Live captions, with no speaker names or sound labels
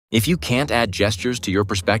If you can't add gestures to your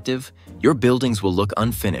perspective, your buildings will look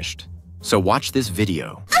unfinished. So watch this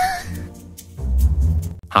video.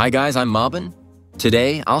 Hi guys, I'm Mobin.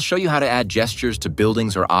 Today, I'll show you how to add gestures to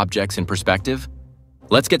buildings or objects in perspective.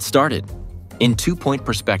 Let's get started. In two-point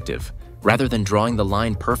perspective, rather than drawing the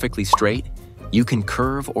line perfectly straight, you can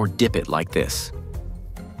curve or dip it like this.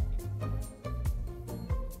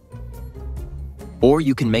 Or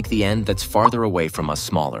you can make the end that's farther away from us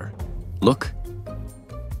smaller. Look.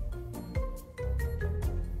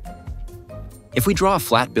 If we draw a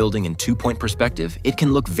flat building in two-point perspective, it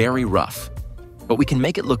can look very rough. But we can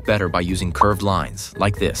make it look better by using curved lines,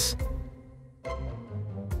 like this.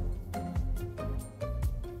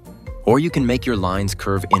 Or you can make your lines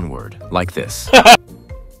curve inward, like this.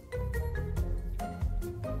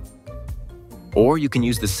 Or you can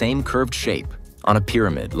use the same curved shape on a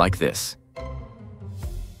pyramid, like this.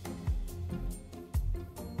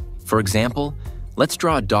 For example, let's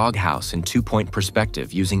draw a doghouse in two-point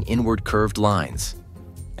perspective using inward curved lines.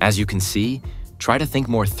 As you can see, try to think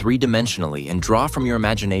more three-dimensionally and draw from your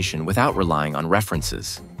imagination without relying on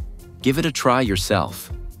references. Give it a try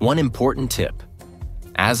yourself. One important tip.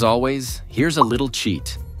 As always, here's a little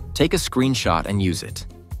cheat. Take a screenshot and use it.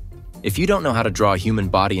 If you don't know how to draw a human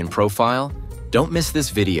body in profile, don't miss this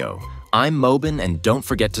video. I'm Mobin, and don't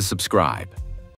forget to subscribe.